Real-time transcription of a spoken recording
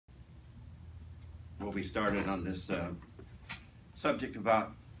Well, we started on this subject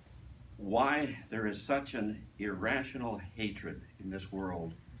about why there is such an irrational hatred in this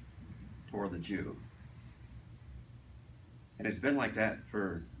world toward the Jew. And it's been like that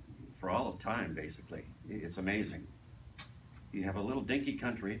for all of time, basically. It's amazing. You have a little dinky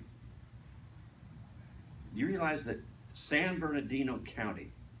country. Do you realize that San Bernardino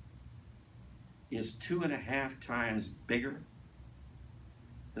County is 2.5 times bigger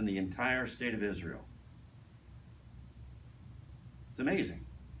than the entire state of Israel? It's amazing.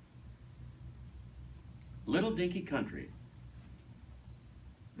 Little dinky country.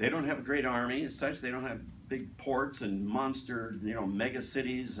 They don't have a great army as such. They don't have big ports and monster, mega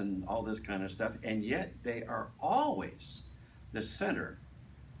cities and all this kind of stuff. And yet they are always the center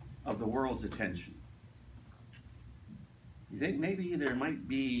of the world's attention. You think maybe there might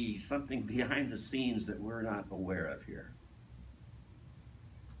be something behind the scenes that we're not aware of here?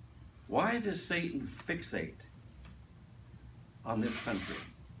 Why does Satan fixate on this country?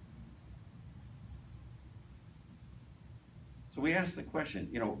 So we ask the question,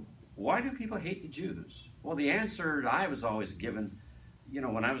 why do people hate the Jews? Well, the answer I was always given,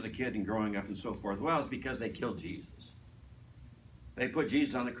 when I was a kid and growing up and so forth, well, it's because they killed Jesus. They put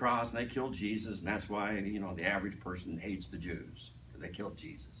Jesus on the cross and they killed Jesus, and that's why, the average person hates the Jews, because they killed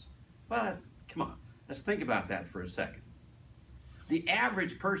Jesus. Well, come on, let's think about that for a second. The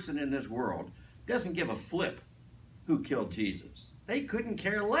average person in this world doesn't give a flip who killed Jesus. They couldn't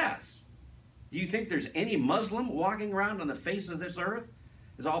care less. Do you think there's any Muslim walking around on the face of this earth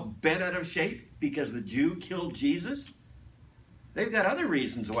is all bent out of shape because the Jew killed Jesus? They've got other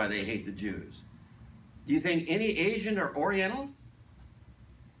reasons why they hate the Jews. Do you think any Asian or Oriental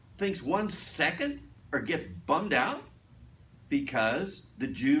thinks 1 second or gets bummed out because the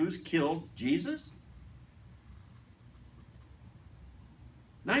Jews killed Jesus?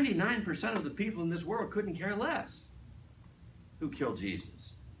 99% of the people in this world couldn't care less who killed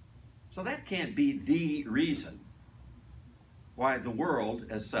Jesus. So that can't be the reason why the world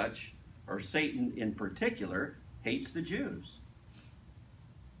as such, or Satan in particular, hates the Jews.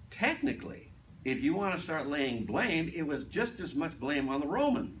 Technically, if you want to start laying blame, it was just as much blame on the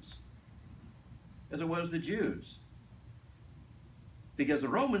Romans as it was the Jews. Because the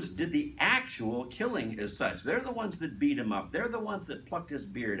Romans did the actual killing as such. They're the ones that beat him up. They're the ones that plucked his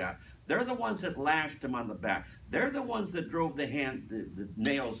beard out. They're the ones that lashed him on the back. They're the ones that drove the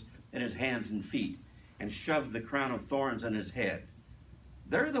nails in his hands and feet and shoved the crown of thorns in his head.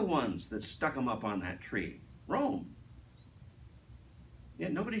 They're the ones that stuck him up on that tree. Rome.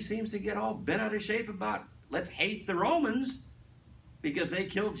 Yet nobody seems to get all bent out of shape about, let's hate the Romans because they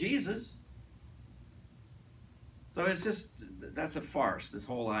killed Jesus. So it's just, that's a farce, this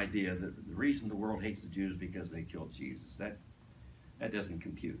whole idea that the reason the world hates the Jews is because they killed Jesus. That doesn't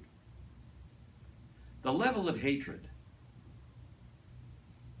compute. The level of hatred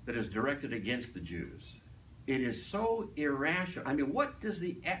that is directed against the Jews, it is so irrational. I mean, what does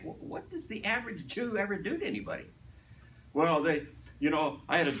the average Jew ever do to anybody? Well,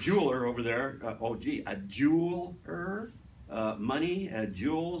 I had a jeweler over there. A jeweler, money,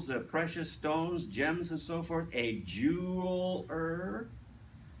 jewels, precious stones, gems, and so forth. A jeweler,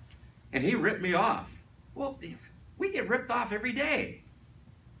 and he ripped me off. Well, we get ripped off every day.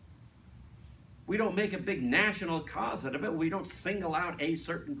 We don't make a big national cause out of it. We don't single out a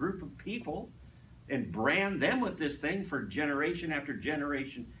certain group of people and brand them with this thing for generation after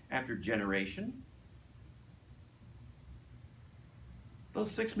generation after generation.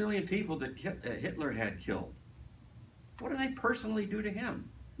 Those 6 million people that Hitler had killed, what do they personally do to him?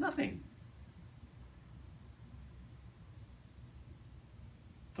 Nothing.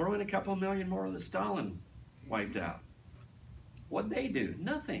 Throw in a couple million more that Stalin wiped out. What'd they do?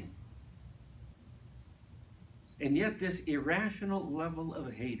 Nothing. And yet this irrational level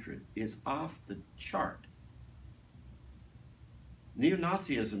of hatred is off the chart.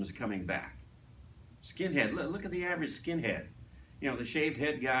 Neo-Nazism is coming back. Skinhead, look at the average skinhead. The shaved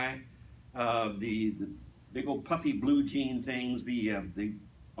head guy, the big old puffy blue jean things, the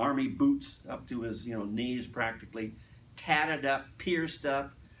army boots up to his knees practically, tatted up, pierced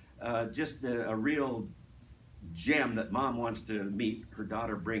up, just a real gem that mom wants to meet her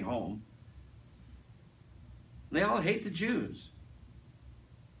daughter bring home. They all hate the Jews.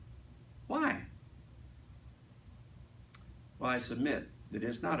 Why? Well, I submit that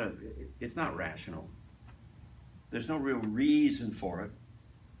it's not rational. There's no real reason for it.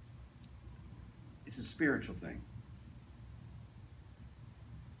 It's a spiritual thing.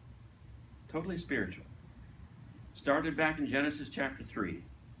 Totally spiritual. Started back in Genesis chapter 3.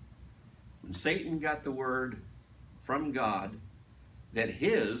 When Satan got the word from God that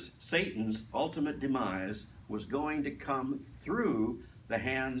Satan's ultimate demise was going to come through the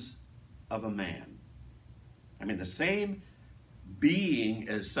hands of a man. I mean, the same being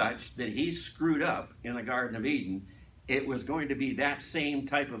as such that he screwed up in the Garden of Eden, it was going to be that same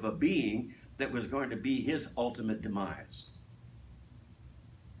type of a being that was going to be his ultimate demise.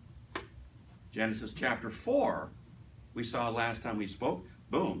 Genesis chapter 4, we saw last time we spoke,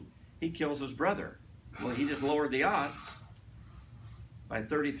 boom, he kills his brother. Well, he just lowered the odds by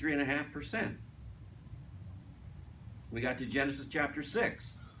 33.5%. We got to Genesis chapter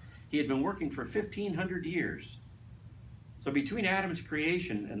 6. He had been working for 1,500 years. So between Adam's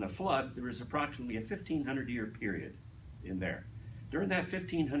creation and the flood, there was approximately a 1,500-year period in there. During that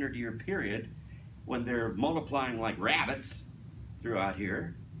 1,500-year period, when they're multiplying like rabbits throughout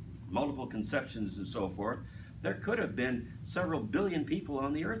here, multiple conceptions and so forth, there could have been several billion people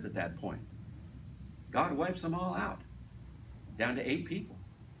on the earth at that point. God wipes them all out, down to 8 people.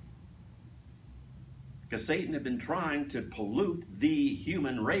 Because Satan had been trying to pollute the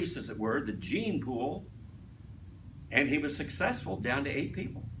human race, as it were, the gene pool, and he was successful, down to 8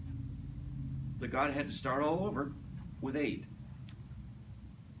 people. So God had to start all over with 8.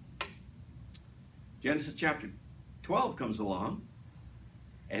 Genesis chapter 12 comes along,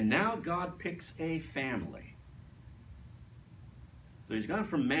 and now God picks a family. So he's gone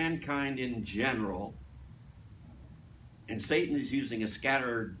from mankind in general, and Satan is using a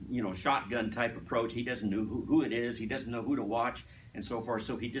scattered, shotgun type approach. He doesn't know who it is. He doesn't know who to watch and so forth.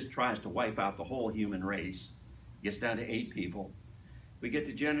 So he just tries to wipe out the whole human race. Gets down to 8 people. We get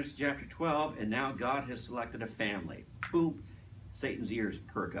to Genesis chapter 12, and now God has selected a family. Boom, Satan's ears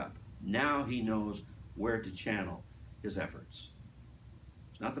perk up. Now he knows where to channel his efforts.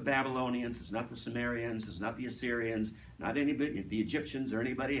 It's not the Babylonians, it's not the Sumerians, it's not the Assyrians, not anybody, the Egyptians or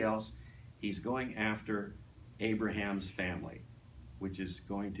anybody else. He's going after Abraham's family, which is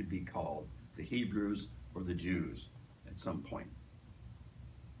going to be called the Hebrews or the Jews at some point.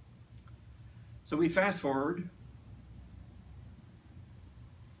 So we fast forward,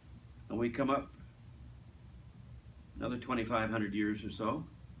 and we come up another 2,500 years or so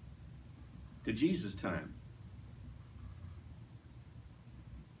to Jesus' time.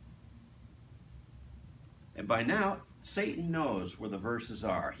 And by now, Satan knows where the verses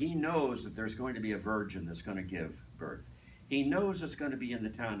are. He knows that there's going to be a virgin that's going to give birth. He knows it's going to be in the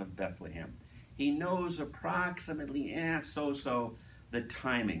town of Bethlehem. He knows approximately, the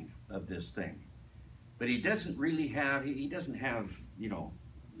timing of this thing. But he doesn't really have, he doesn't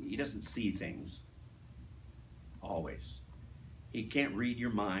see things always. He can't read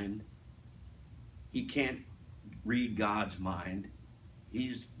your mind. He can't read God's mind.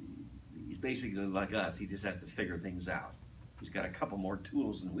 He's basically like us. He just has to figure things out. He's got a couple more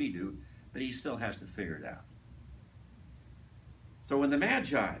tools than we do, but he still has to figure it out. So when the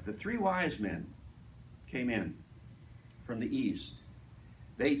Magi, the 3 wise men, came in from the east,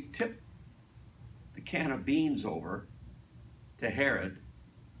 they tipped the can of beans over to Herod,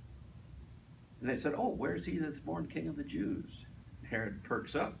 and they said, "Oh, where's he that's born king of the Jews?" Herod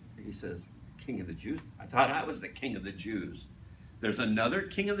perks up. He says, "King of the Jews? I thought I was the king of the Jews. There's another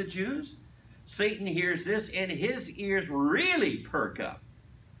king of the Jews?" Satan hears this, and his ears really perk up.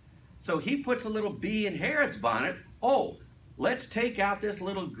 So he puts a little bee in Herod's bonnet. Oh, let's take out this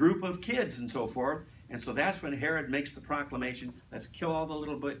little group of kids and so forth. And so that's when Herod makes the proclamation, let's kill all the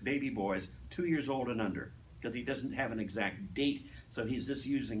little baby boys, 2 years old and under, because he doesn't have an exact date. So he's just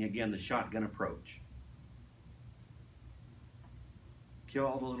using, again, the shotgun approach. Kill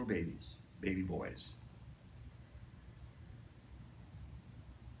all the little babies, baby boys.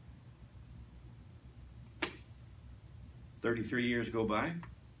 "33 years go by.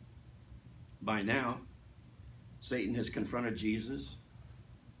 By now, Satan has confronted Jesus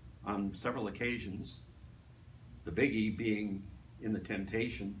on several occasions, the biggie being in the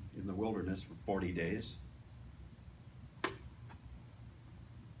temptation in the wilderness for 40 days.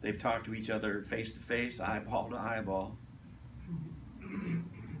 They've talked to each other face to face, eyeball to eyeball.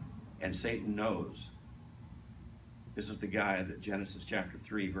 And Satan knows this is the guy that Genesis chapter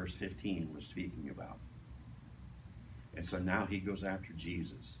 3, verse 15 was speaking about. And so now he goes after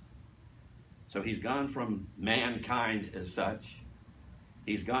Jesus. So he's gone from mankind as such.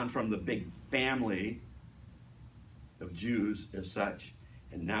 He's gone from the big family of Jews as such.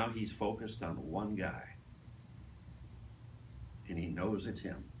 And now he's focused on one guy. And he knows it's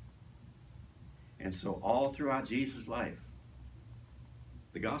him. And so all throughout Jesus' life,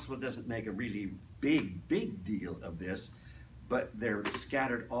 the gospel doesn't make a really big deal of this, but they're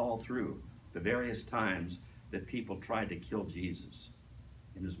scattered all through the various times that people tried to kill Jesus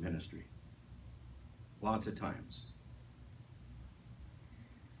in his ministry. Lots of times.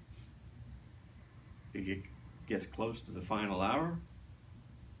 He gets close to the final hour.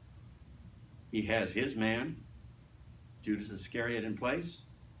 He has his man, Judas Iscariot, in place.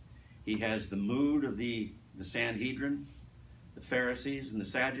 He has the mood of the Sanhedrin, the Pharisees and the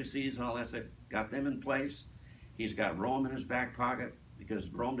Sadducees and all that stuff, got them in place. He's got Rome in his back pocket because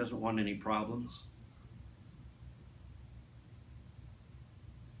Rome doesn't want any problems.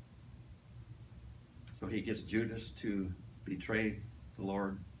 So he gets Judas to betray the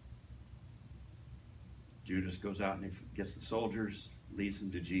Lord. Judas goes out and he gets the soldiers, leads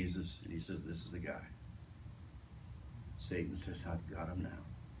them to Jesus, and he says, this is the guy. Satan says, I've got him now.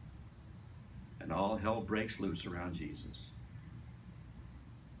 And all hell breaks loose around Jesus.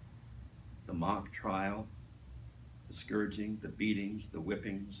 The mock trial, the scourging, the beatings, the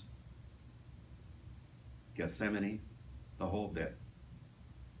whippings, Gethsemane, the whole bit.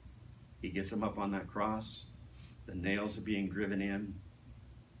 He gets him up on that cross. The nails are being driven in.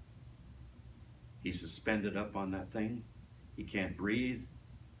 He's suspended up on that thing. He can't breathe.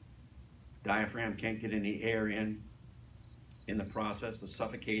 Diaphragm can't get any air in the process of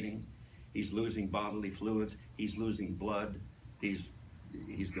suffocating. He's losing bodily fluids. He's losing blood. He's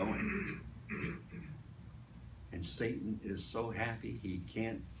going. And Satan is so happy he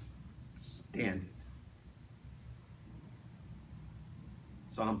can't stand it.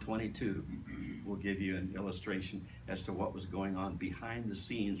 Psalm 22 will give you an illustration as to what was going on behind the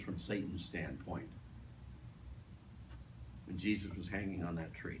scenes from Satan's standpoint when Jesus was hanging on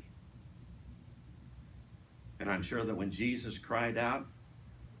that tree. And I'm sure that when Jesus cried out,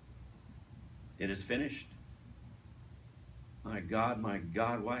 it is finished. My God,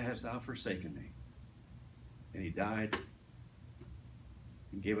 why hast thou forsaken me? And he died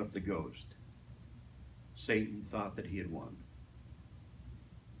and gave up the ghost. Satan thought that he had won.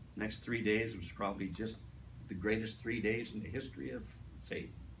 Next 3 days was probably just the greatest 3 days in the history of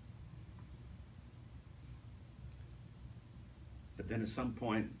Satan. But then at some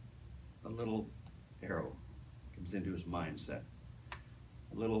point, a little arrow comes into his mindset.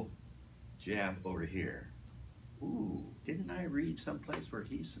 A little jab over here. Ooh, didn't I read someplace where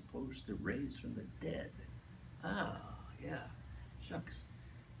he's supposed to raise from the dead? Oh, yeah, shucks.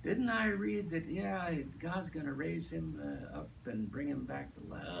 Didn't I read that, yeah, God's going to raise him up and bring him back to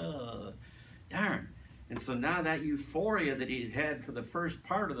life? Oh, darn. And so now that euphoria that he had for the first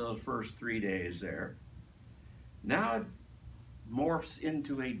part of those first 3 days there, now it morphs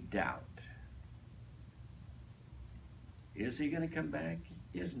into a doubt. Is he going to come back?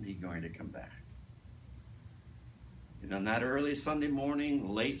 Isn't he going to come back? And on that early Sunday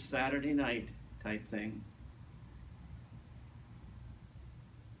morning, late Saturday night type thing,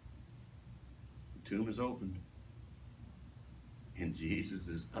 the tomb is opened, and Jesus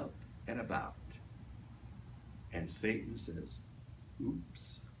is up and about. And Satan says,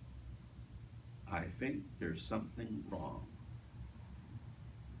 oops, I think there's something wrong.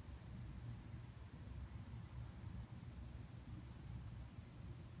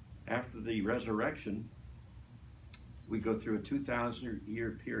 After the resurrection, we go through a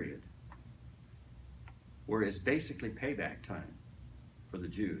 2,000-year period where it's basically payback time for the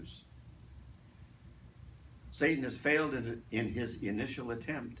Jews. Satan has failed in his initial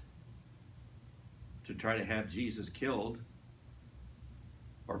attempt to try to have Jesus killed,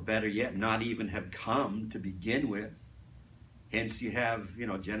 or better yet, not even have come to begin with. Hence you have,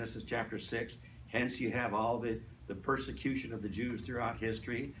 Genesis chapter 6. Hence you have all the persecution of the Jews throughout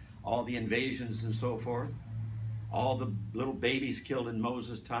history, all the invasions and so forth, all the little babies killed in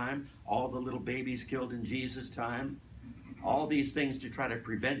Moses' time, all the little babies killed in Jesus' time, all these things to try to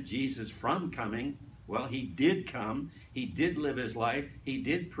prevent Jesus from coming. Well, he did come. He did live his life. He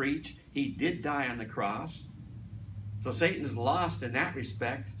did preach. He did die on the cross. So Satan is lost in that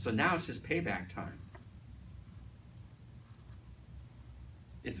respect. So now it's just payback time.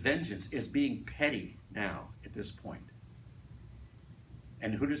 It's vengeance. It's being petty now at this point.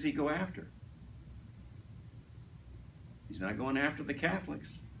 And who does he go after? He's not going after the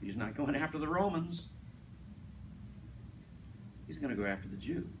Catholics. He's not going after the Romans. He's going to go after the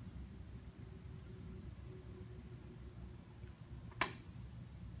Jew.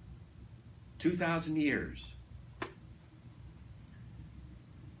 "2,000 years.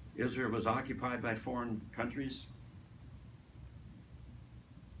 Israel was occupied by foreign countries.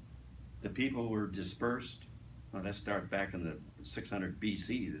 The people were dispersed. Well, let's start back in the 600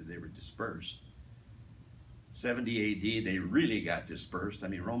 BC that they were dispersed. 70 AD, they really got dispersed. I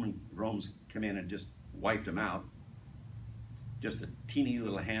mean, Rome's come in and just wiped them out. Just a teeny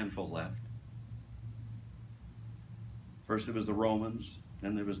little handful left. First it was the Romans,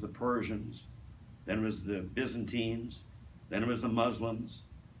 then there was the Persians, then it was the Byzantines, then it was the Muslims,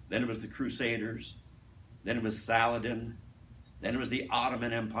 then it was the Crusaders, then it was Saladin, then it was the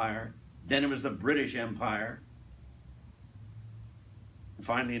Ottoman Empire, then it was the British Empire. And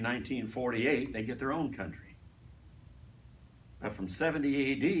finally, in 1948, they get their own country. But from 70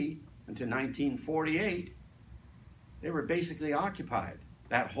 AD until 1948, they were basically occupied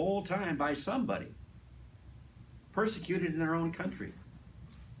that whole time by somebody, persecuted in their own country.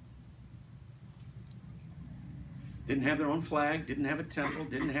 Didn't have their own flag, didn't have a temple,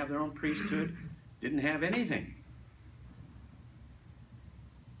 didn't have their own priesthood, didn't have anything.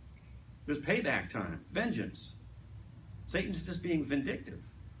 It was payback time, vengeance. Satan's just being vindictive.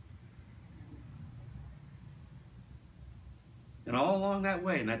 And all along that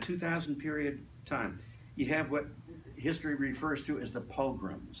way, in that 2,000 period time, you have what history refers to as the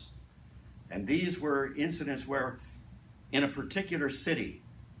pogroms. And these were incidents where in a particular city,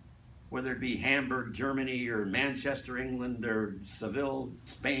 whether it be Hamburg, Germany, or Manchester, England, or Seville,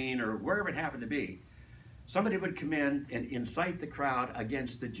 Spain, or wherever it happened to be, somebody would come in and incite the crowd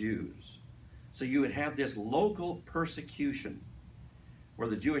against the Jews. So you would have this local persecution where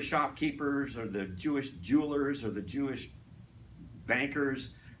the Jewish shopkeepers or the Jewish jewelers or the Jewish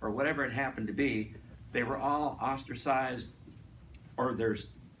bankers or whatever it happened to be, they were all ostracized or their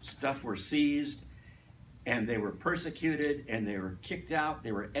stuff were seized and they were persecuted and they were kicked out,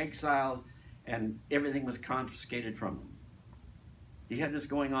 they were exiled, and everything was confiscated from them. You had this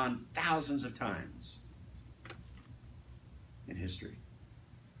going on thousands of times in history.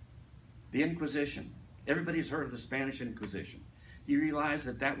 The Inquisition. Everybody's heard of the Spanish Inquisition. You realize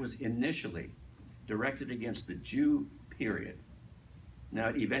that that was initially directed against the Jew period. Now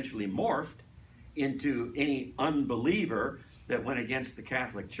it eventually morphed into any unbeliever that went against the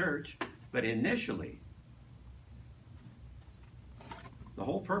Catholic Church, but initially, the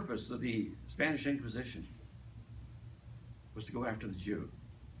whole purpose of the Spanish Inquisition was to go after the Jew.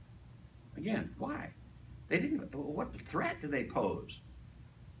 Again, why? They didn't, what threat did they pose?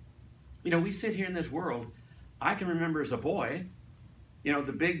 You know, we sit here in this world, I can remember as a boy, you know,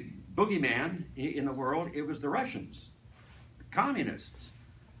 the big boogeyman in the world, it was the Russians, the communists.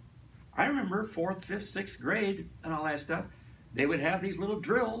 I remember 4th, 5th, 6th grade and all that stuff, they would have these little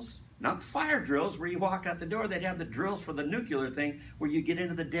drills, not fire drills where you walk out the door, they'd have the drills for the nuclear thing where you get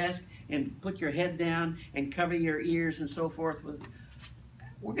into the desk and put your head down and cover your ears and so forth.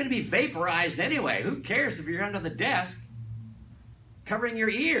 We're going to be vaporized anyway. Who cares if you're under the desk covering your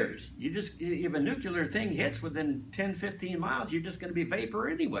ears? If a nuclear thing hits within 10, 15 miles, you're just going to be vapor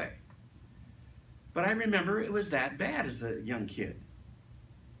anyway. But I remember it was that bad as a young kid.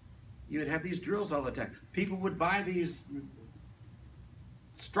 You would have these drills all the time. People would buy these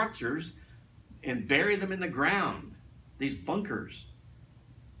structures and bury them in the ground, these bunkers.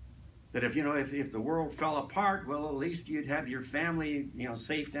 That if the world fell apart, well, at least you'd have your family,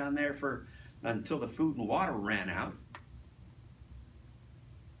 safe down there until the food and water ran out.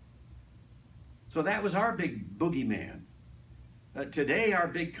 So that was our big boogeyman. Today, our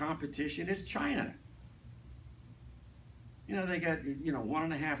big competition is China. They got,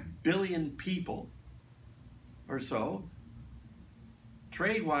 1.5 billion people or so.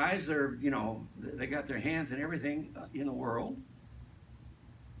 Trade-wise, they got their hands in everything in the world.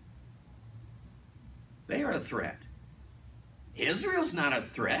 They are a threat. Israel's not a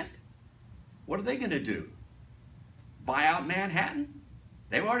threat. What are they going to do? Buy out Manhattan?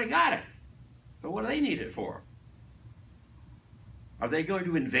 They've already got it. So what do they need it for? Are they going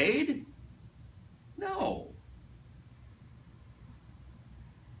to invade? No.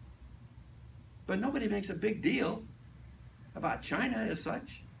 But nobody makes a big deal about China as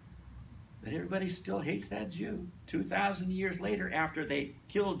such. But everybody still hates that Jew. 2,000 years later, after they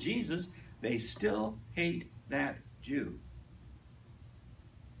killed Jesus, they still hate that Jew.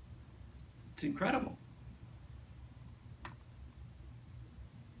 It's incredible.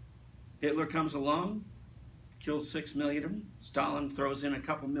 Hitler comes along, kills 6 million of them. Stalin throws in a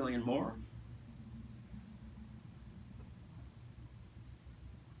couple million more.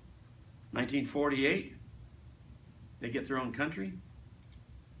 In 1948, they get their own country.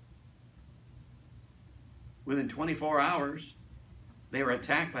 Within 24 hours, they were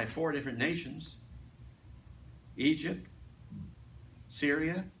attacked by 4 different nations: Egypt,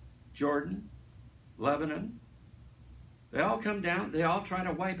 Syria, Jordan, Lebanon. They all come down, they all try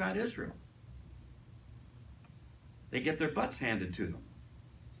to wipe out Israel. They get their butts handed to them.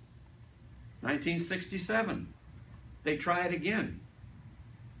 1967, they try it again.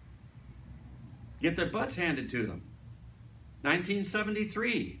 Get their butts handed to them.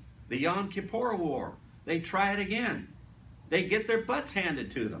 1973, the Yom Kippur War, they try it again. They get their butts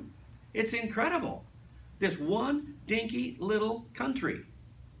handed to them. It's incredible. This one dinky little country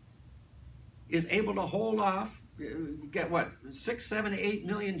is able to hold off, get what, 6, 7, 8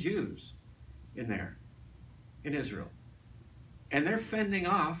 million Jews in there, in Israel. And they're fending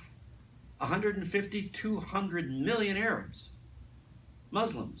off 150, 200 million Arabs,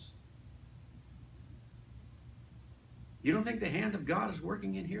 Muslims. You don't think the hand of God is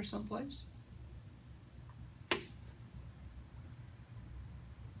working in here someplace?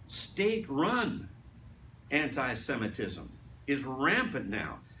 State-run anti-Semitism is rampant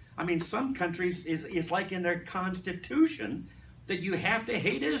now. I mean, some countries is like in their constitution that you have to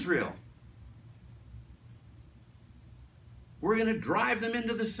hate Israel. We're going to drive them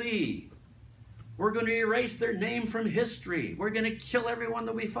into the sea. We're going to erase their name from history. We're going to kill everyone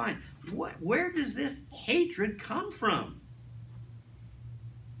that we find. Where does this hatred come from?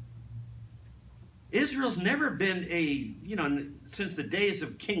 Israel's never been since the days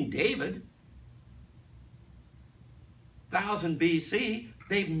of King David, 1000 BC,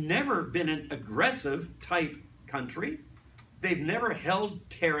 they've never been an aggressive type country. They've never held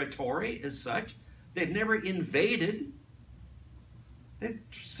territory as such. They've never invaded. They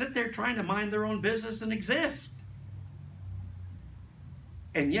sit there trying to mind their own business and exist.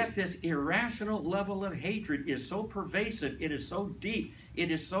 And yet this irrational level of hatred is so pervasive, it is so deep, it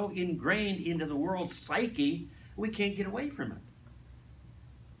is so ingrained into the world's psyche, we can't get away from it.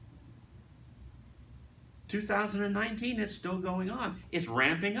 2019, it's still going on. It's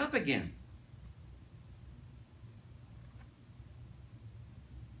ramping up again.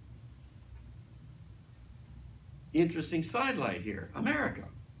 Interesting sidelight here. America.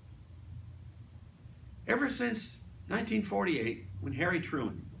 Ever since 1948, when Harry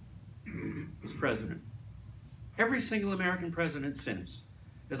Truman was president, every single American president since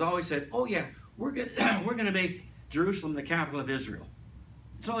has always said, oh yeah, we're going to make Jerusalem the capital of Israel.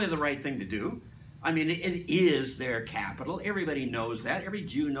 It's only the right thing to do. I mean, it is their capital. Everybody knows that. Every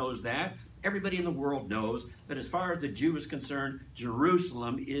Jew knows that. Everybody in the world knows that as far as the Jew is concerned,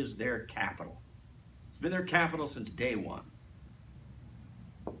 Jerusalem is their capital. It's been their capital since day one.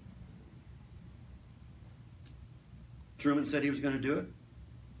 Truman said he was going to do it.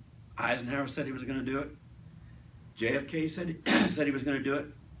 Eisenhower said he was going to do it. JFK said he was going to do it.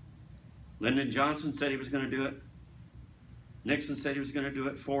 Lyndon Johnson said he was going to do it. Nixon said he was going to do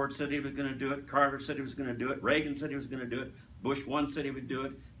it. Ford said he was going to do it. Carter said he was going to do it. Reagan said he was going to do it. Bush 1 said he would do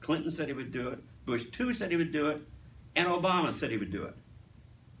it. Clinton said he would do it. Bush 2 said he would do it. And Obama said he would do it.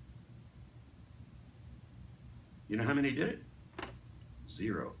 You know how many did it?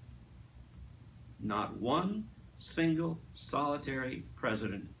 0. Not one single solitary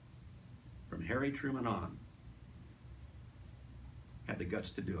president from Harry Truman on had the guts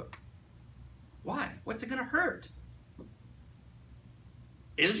to do it. Why? What's it going to hurt?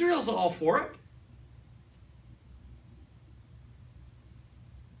 Israel's all for it.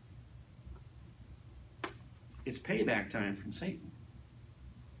 It's payback time from Satan.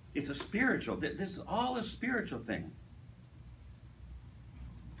 It's a spiritual, this is all a spiritual thing.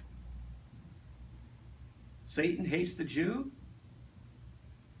 Satan hates the Jew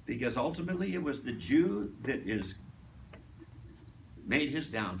because ultimately it was the Jew that made his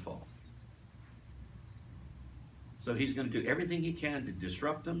downfall. So he's going to do everything he can to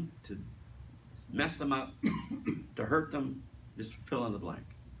disrupt them, to mess them up, to hurt them, just fill in the blank.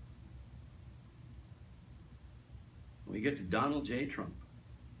 We get to Donald J. Trump,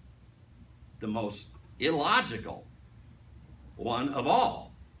 the most illogical one of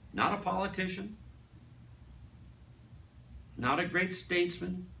all. Not a politician, not a great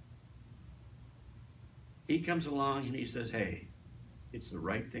statesman. He comes along and he says, hey, it's the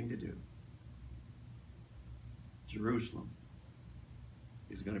right thing to do. Jerusalem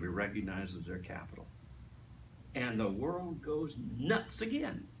is going to be recognized as their capital. And the world goes nuts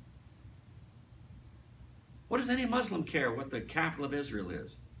again. What does any Muslim care what the capital of Israel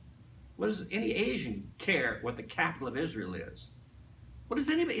is? What does any Asian care what the capital of Israel is? What does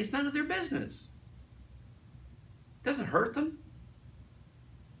anybody? It's none of their business. It doesn't hurt them.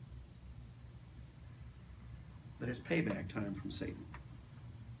 But it's payback time from Satan.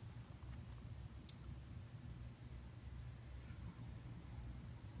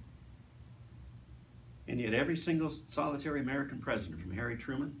 And yet every single solitary American president, from Harry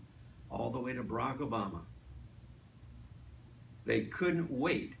Truman all the way to Barack Obama, they couldn't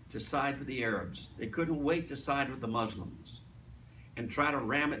wait to side with the Arabs. They couldn't wait to side with the Muslims and try to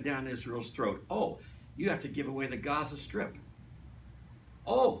ram it down Israel's throat. Oh, you have to give away the Gaza Strip.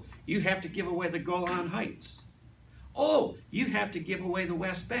 Oh, you have to give away the Golan Heights. Oh, you have to give away the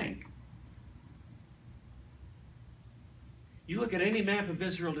West Bank. You look at any map of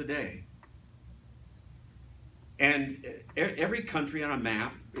Israel today, And every country on a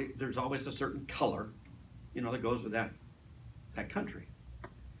map, there's always a certain color, that goes with that country.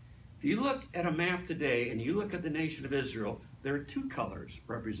 If you look at a map today and you look at the nation of Israel, there are two colors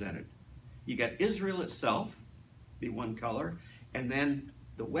represented. You got Israel itself, be one color, and then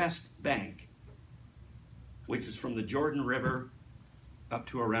the West Bank, which is from the Jordan River up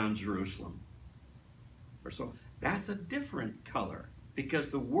to around Jerusalem. Or so that's a different color because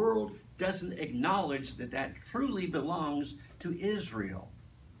the world doesn't acknowledge that that truly belongs to Israel.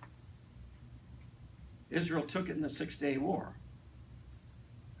 Israel took it in the 6-Day War.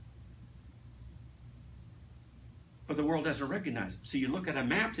 But the world doesn't recognize it. So you look at a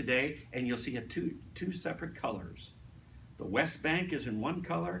map today and you'll see two separate colors. The West Bank is in one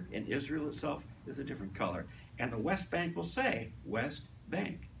color and Israel itself is a different color. And the West Bank will say West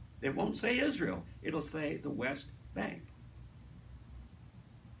Bank. It won't say Israel. It'll say the West Bank.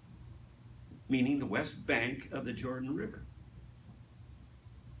 Meaning the West Bank of the Jordan River.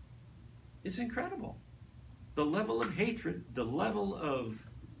 It's incredible. The level of hatred, the level of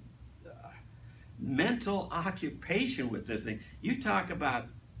mental occupation with this thing. You talk about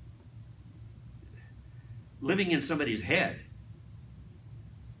living in somebody's head.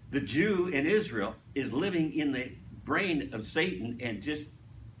 The Jew in Israel is living in the brain of Satan and just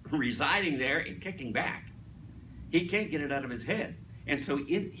residing there and kicking back. He can't get it out of his head. And so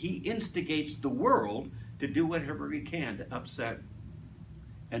he instigates the world to do whatever he can to upset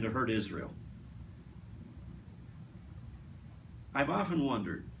and to hurt Israel. I've often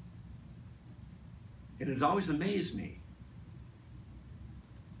wondered, and it always amazed me,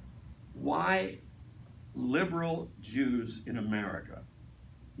 why liberal Jews in America,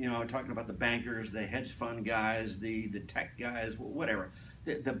 talking about the bankers, the hedge fund guys, the tech guys, whatever,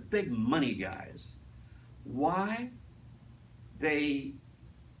 the big money guys, why they'll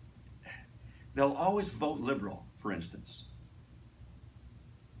always vote liberal, for instance,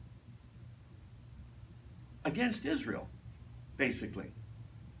 against Israel, basically.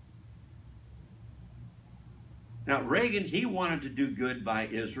 Now, Reagan, he wanted to do good by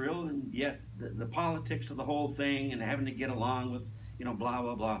Israel, and yet the politics of the whole thing and having to get along with, blah,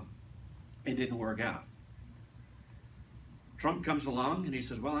 blah, blah, it didn't work out. Trump comes along and he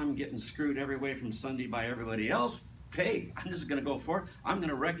says, well, I'm getting screwed every way from Sunday by everybody else. Hey, I'm just going to go for it. I'm going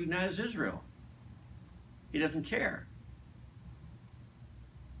to recognize Israel. He doesn't care.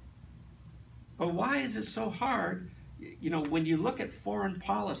 But why is it so hard, when you look at foreign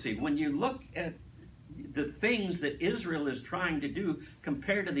policy, when you look at the things that Israel is trying to do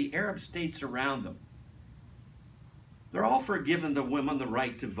compared to the Arab states around them? They're all for giving the women the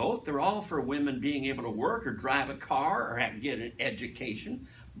right to vote. They're all for women being able to work or drive a car or get an education.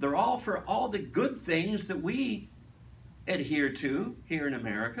 They're all for all the good things that we adhere to here in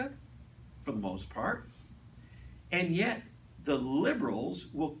America, for the most part. And yet, the liberals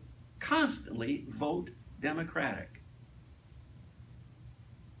will constantly vote Democratic,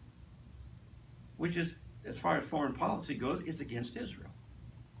 which is, as far as foreign policy goes, is against Israel.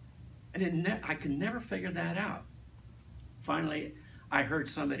 And I could never figure that out. Finally, I heard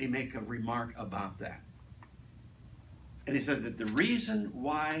somebody make a remark about that. And he said that the reason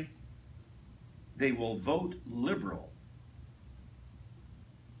why they will vote liberal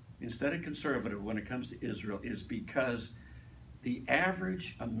instead of conservative when it comes to Israel is because the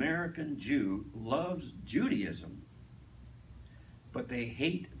average American Jew loves Judaism, but they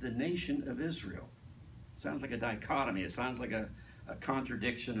hate the nation of Israel. Sounds like a dichotomy. It sounds like a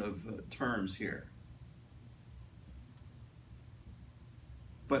contradiction of terms here.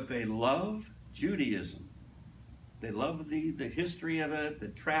 But they love Judaism. They love the history of it, the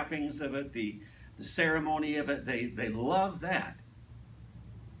trappings of it, the ceremony of it. They love that.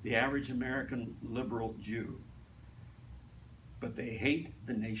 The average American liberal Jew. But they hate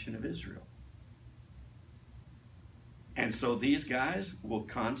the nation of Israel. And so these guys will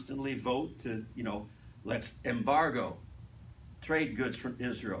constantly vote to, let's embargo trade goods from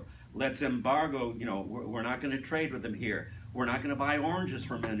Israel. Let's embargo, we're not going to trade with them here. We're not going to buy oranges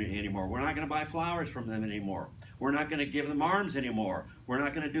from them anymore. We're not going to buy flowers from them anymore. We're not going to give them arms anymore. We're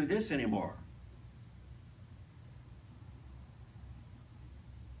not going to do this anymore.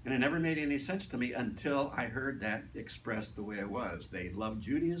 And it never made any sense to me until I heard that expressed the way it was. They love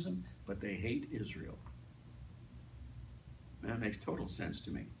Judaism, but they hate Israel. And that makes total sense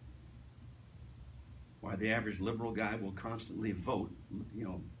to me. Why the average liberal guy will constantly vote,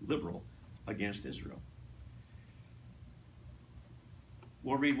 liberal against Israel.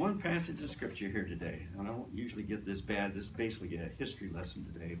 We'll read one passage of scripture here today. And I don't usually get this bad. This is basically a history lesson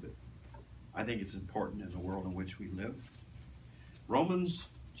today, but I think it's important in the world in which we live. Romans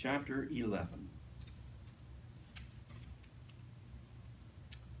chapter 11.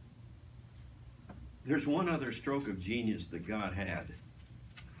 There's one other stroke of genius that God had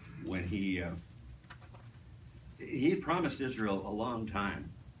when He had promised Israel a long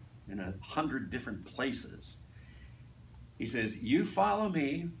time in 100 different places. He says, "You follow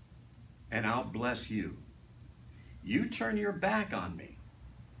me, and I'll bless you. You turn your back on me.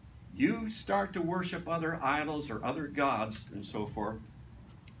 You start to worship other idols or other gods and so forth.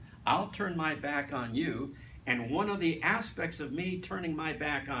 I'll turn my back on you. And one of the aspects of me turning my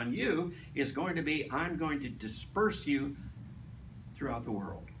back on you is going to be, I'm going to disperse you throughout the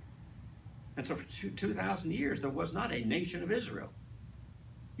world." And so for 2,000 years, there was not a nation of Israel.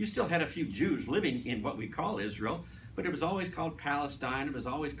 You still had a few Jews living in what we call Israel, but it was always called Palestine. It was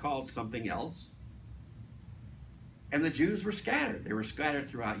always called something else. And the Jews were scattered. They were scattered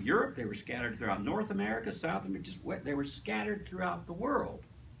throughout Europe. They were scattered throughout North America, South America. They were scattered throughout the world.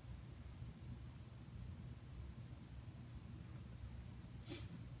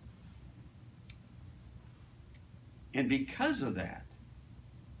 And because of that,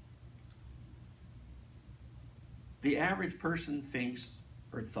 the average person thinks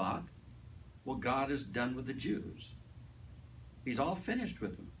or thought, well, God is done with the Jews. He's all finished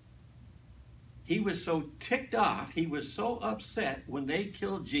with them. He was so ticked off, he was so upset when they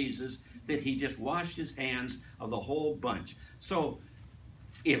killed Jesus that he just washed his hands of the whole bunch. So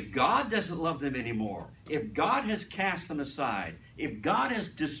if God doesn't love them anymore, if God has cast them aside, if God has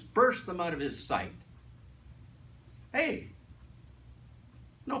dispersed them out of his sight, hey,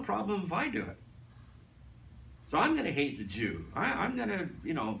 no problem if I do it. So I'm going to hate the Jew. I'm going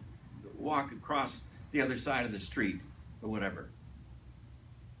to, walk across the other side of the street or whatever.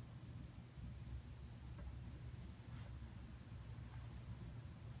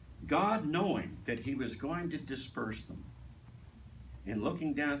 God, knowing that he was going to disperse them and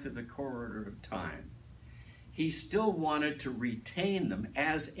looking down through the corridor of time, he still wanted to retain them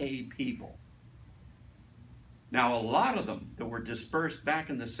as a people. Now, a lot of them that were dispersed back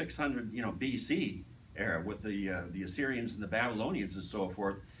in the 600, BC era with the Assyrians and the Babylonians and so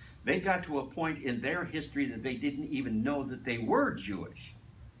forth, they got to a point in their history that they didn't even know that they were Jewish.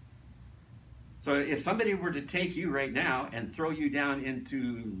 So if somebody were to take you right now and throw you down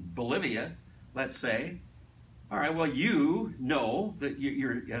into Bolivia, let's say, all right, well, you know that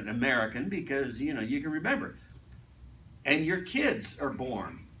you're an American because, you can remember. And your kids are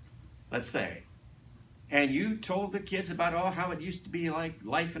born, let's say. And you told the kids about, how it used to be like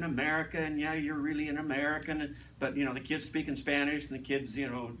life in America, and yeah, you're really an American, but, the kids speaking Spanish, and the kids,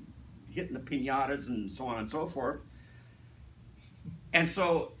 hitting the piñatas and so on and so forth. And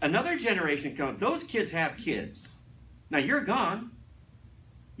so another generation comes, those kids have kids. Now you're gone.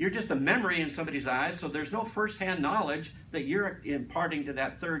 You're just a memory in somebody's eyes, so there's no firsthand knowledge that you're imparting to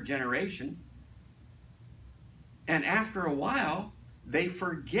that third generation. And after a while, they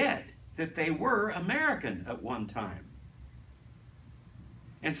forget that they were American at one time.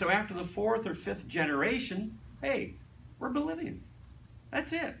 And so after the fourth or fifth generation, hey, we're Bolivian.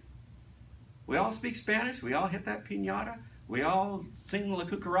 That's it. We all speak Spanish. We all hit that piñata. We all sing La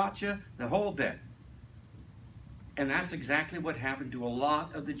Cucaracha, the whole bit. And that's exactly what happened to a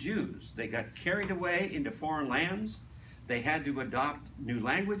lot of the Jews. They got carried away into foreign lands. They had to adopt new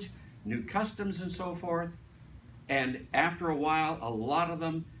language, new customs, and so forth. And after a while, a lot of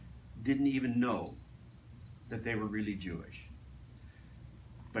them didn't even know that they were really Jewish.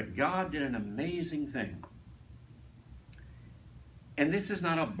 But God did an amazing thing. And this is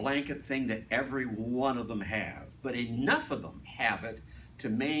not a blanket thing that every one of them have, but enough of them have it to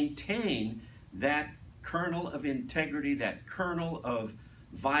maintain that kernel of integrity, that kernel of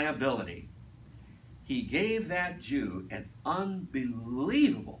viability. He gave that Jew an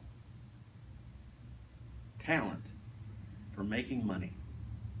unbelievable talent for making money.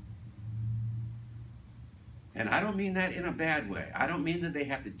 And I don't mean that in a bad way. I don't mean that they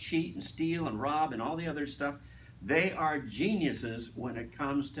have to cheat and steal and rob and all the other stuff. They are geniuses when it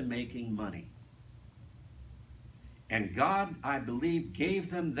comes to making money. And God, I believe,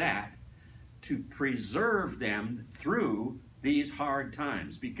 gave them that to preserve them through these hard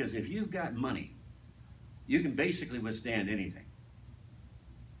times. Because if you've got money, you can basically withstand anything.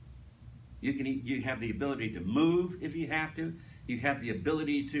 You have the ability to move if you have to. You have the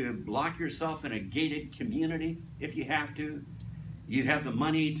ability to lock yourself in a gated community if you have to. You have the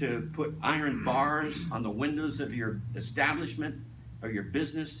money to put iron bars on the windows of your establishment or your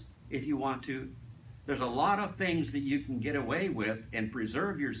business if you want to. There's a lot of things that you can get away with and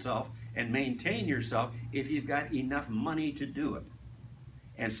preserve yourself and maintain yourself if you've got enough money to do it.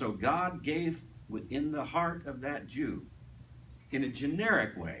 And so God gave within the heart of that Jew, in a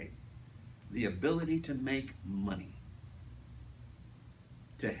generic way, the ability to make money.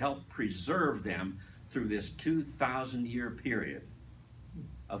 to help preserve them through this 2,000-year period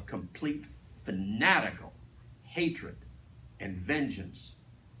of complete fanatical hatred and vengeance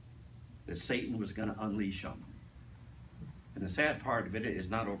that Satan was going to unleash on them. And the sad part of it is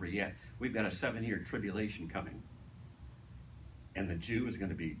not over yet. We've got a 7-year tribulation coming. And the Jew is going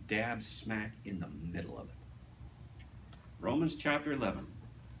to be dab smack in the middle of it. Romans chapter 11,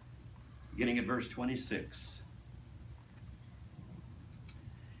 beginning at verse 26.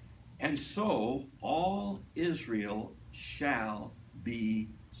 And so all Israel shall be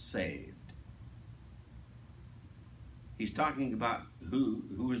saved. He's talking about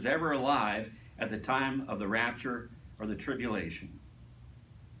who is ever alive at the time of the rapture or the tribulation.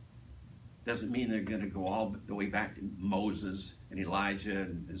 Doesn't mean they're going to go all the way back to Moses and Elijah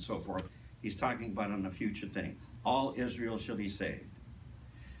and so forth. He's talking about on a future thing. All Israel shall be saved.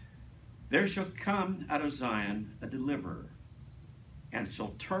 There shall come out of Zion a deliverer, and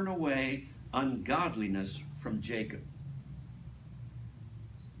shall turn away ungodliness from Jacob.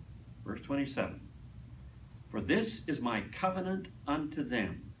 Verse 27. For this is my covenant unto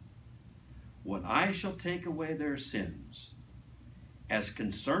them, when I shall take away their sins. As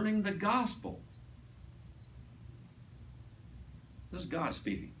concerning the gospel, this is God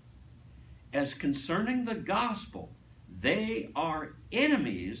speaking. As concerning the gospel, they are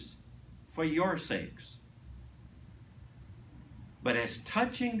enemies for your sakes. But as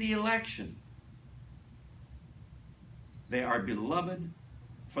touching the election, they are beloved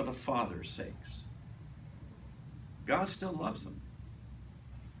for the Father's sakes. God still loves them,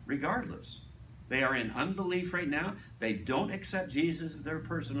 regardless. They are in unbelief right now. They don't accept Jesus as their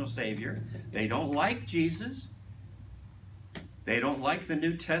personal Savior. They don't like Jesus. They don't like the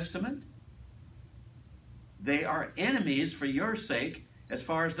New Testament. They are enemies for your sake as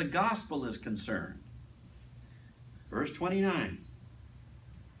far as the gospel is concerned. Verse 29.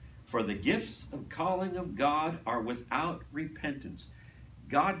 For the gifts of calling of God are without repentance.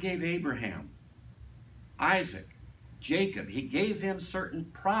 God gave Abraham, Isaac, Jacob. He gave them certain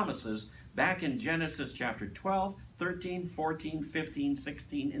promises back in Genesis chapter 12, 13, 14, 15,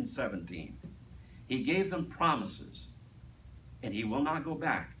 16, and 17. He gave them promises, and he will not go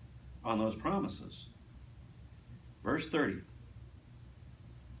back on those promises. Verse 30.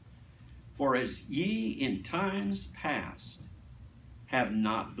 For as ye in times past have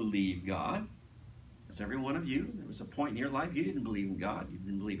not believed God, as every one of you, there was a point in your life you didn't believe in God, you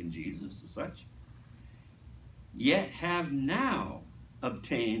didn't believe in Jesus as such, yet have now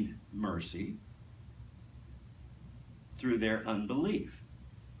obtained mercy through their unbelief.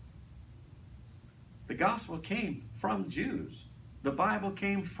 The gospel came from Jews. The Bible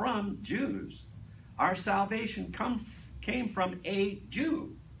came from Jews. Our salvation came from a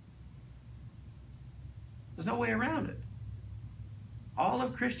Jew. There's no way around it. All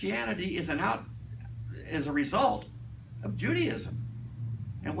of Christianity is a result of Judaism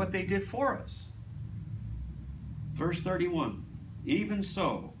and what they did for us. Verse 31. Even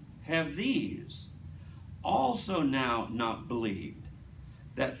so have these also now not believed,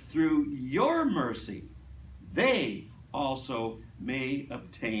 that through your mercy they also may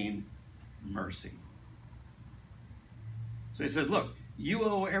obtain mercy. So he said, look, you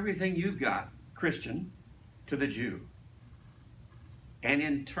owe everything you've got, Christian, to the Jew. And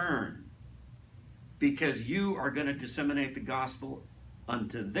in turn, because you are going to disseminate the gospel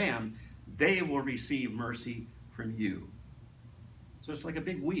unto them, they will receive mercy from you. So it's like a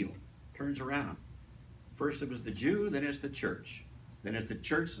big wheel, turns around. First it was the Jew, then it's the church. Then it's the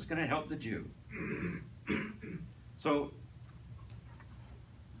church that's going to help the Jew. So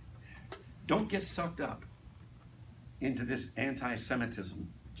don't get sucked up into this anti-Semitism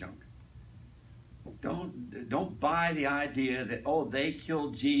junk. Don't buy the idea that, oh, they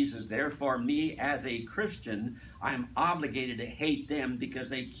killed Jesus, therefore me as a Christian, I'm obligated to hate them because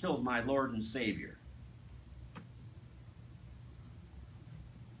they killed my Lord and Savior.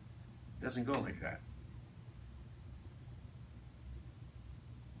 It doesn't go like that.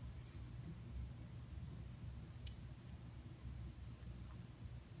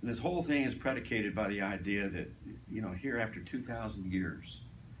 And this whole thing is predicated by the idea that, here after 2,000 years,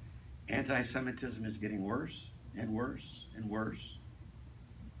 anti-Semitism is getting worse and worse and worse.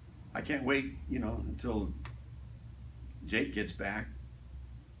 I can't wait, until Jake gets back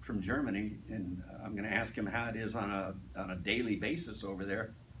from Germany, and I'm going to ask him how it is on a daily basis over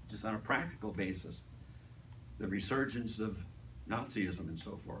there, just on a practical basis, the resurgence of Nazism and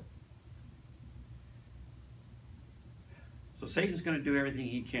so forth. So Satan's going to do everything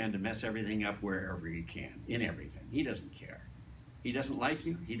he can to mess everything up wherever he can, in everything. He doesn't care. He doesn't like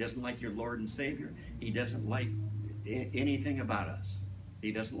you. He doesn't like your Lord and Savior. He doesn't like anything about us.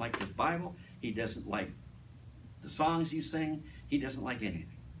 He doesn't like this Bible. He doesn't like the songs you sing. He doesn't like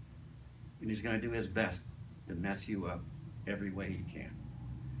anything. And he's going to do his best to mess you up every way he can.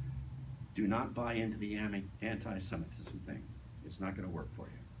 Do not buy into the anti-Semitism thing. It's not going to work for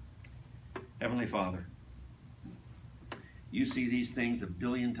you. Heavenly Father, you see these things a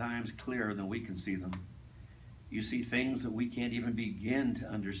billion times clearer than we can see them. You see things that we can't even begin to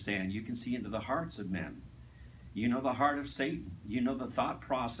understand. You can see into the hearts of men. You know the heart of Satan. You know the thought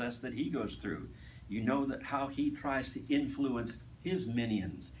process that he goes through. You know that how he tries to influence his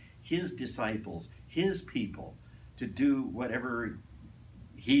minions, his disciples, his people to do whatever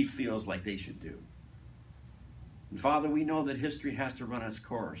he feels like they should do. And Father, we know that history has to run its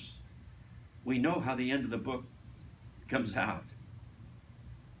course. We know how the end of the book comes out.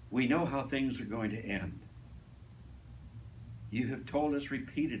 We know how things are going to end. You have told us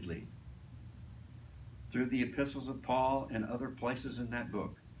repeatedly through the epistles of Paul and other places in that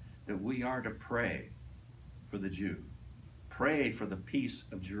book that we are to pray for the Jew. Pray for the peace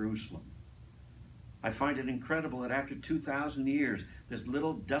of Jerusalem. I find it incredible that after 2,000 years, this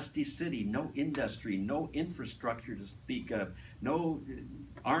little dusty city, no industry, no infrastructure to speak of, no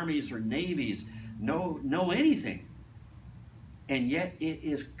armies or navies, no anything. And yet it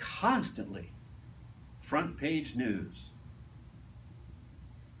is constantly front page news.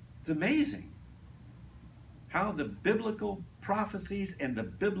 It's amazing how the biblical prophecies and the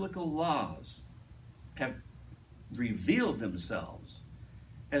biblical laws have revealed themselves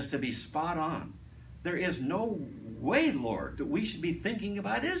as to be spot on. There is no way, Lord, that we should be thinking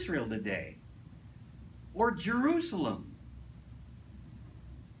about Israel today or Jerusalem.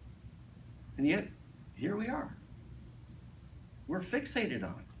 And yet, here we are. We're fixated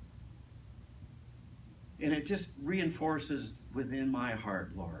on it. And it just reinforces within my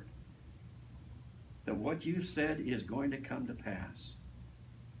heart, Lord, that what you said is going to come to pass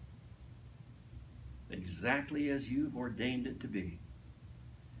exactly as you've ordained it to be.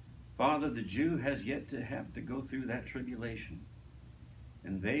 Father, the Jew has yet to have to go through that tribulation,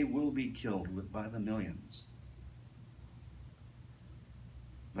 and they will be killed by the millions.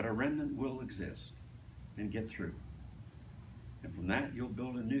 But a remnant will exist and get through. And from that, you'll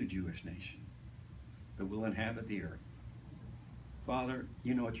build a new Jewish nation that will inhabit the earth. Father,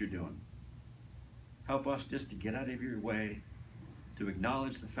 you know what you're doing. Help us just to get out of your way, to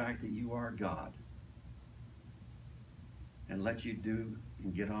acknowledge the fact that you are God, and let you do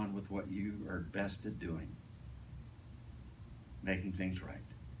and get on with what you are best at doing, making things right.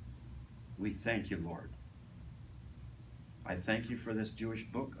 We thank you, Lord. I thank you for this Jewish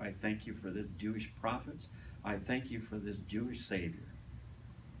book. I thank you for the Jewish prophets. I thank you for this Jewish Savior.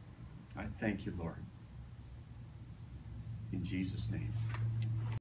 I thank you, Lord. In Jesus' name.